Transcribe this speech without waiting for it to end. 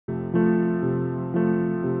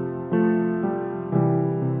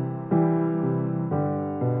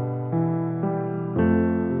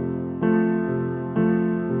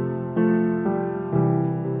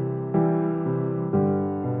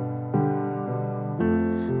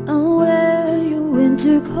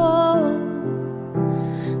to call,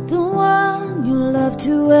 the one you love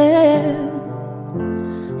to wear,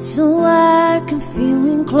 so I can feel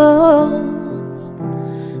enclosed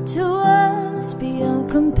to us beyond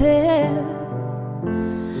compare.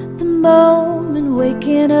 The moment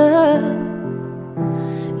waking up,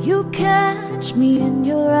 you catch me in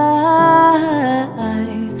your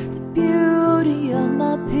eyes. The beauty on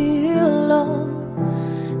my pillow,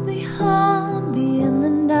 they haunt me in the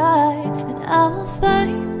night. And I will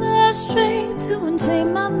find my strength to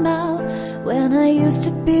untain my mouth when I used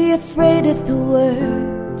to be afraid of the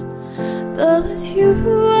words. But with you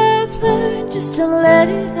I've learned just to let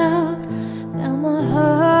it out. Now my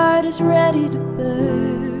heart is ready to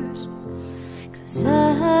burst, 'cause I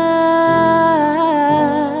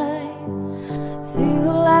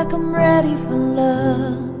feel like I'm ready for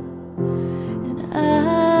love. And I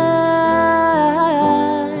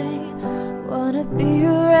wanna be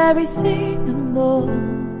your everything and more.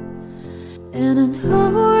 And I know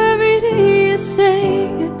every day you say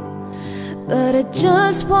it, but I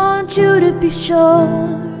just want you to be sure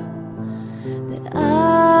that I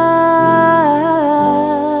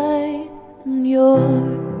am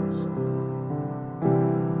yours.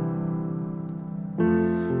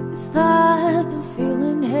 If I've been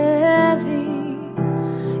feeling heavy,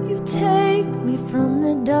 you take me from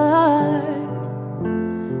the dark.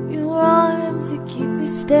 Your arms that keep me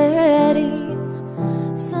steady,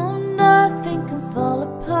 so nothing can fall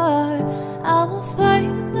apart. I will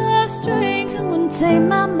find my strength to untain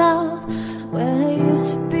my mouth when I used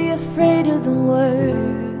to be afraid of the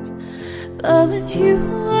words. But with you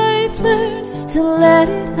I've learned just to let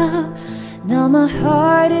it out. Now my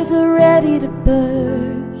heart is ready to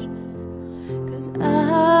burst, 'cause I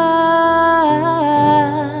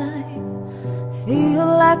feel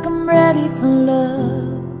like I'm ready for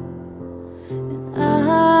love. And I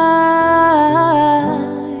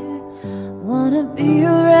wanna be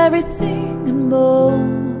your everything and more.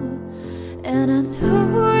 And I know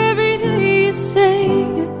every day you say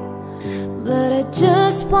it, but I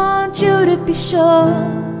just want you to be sure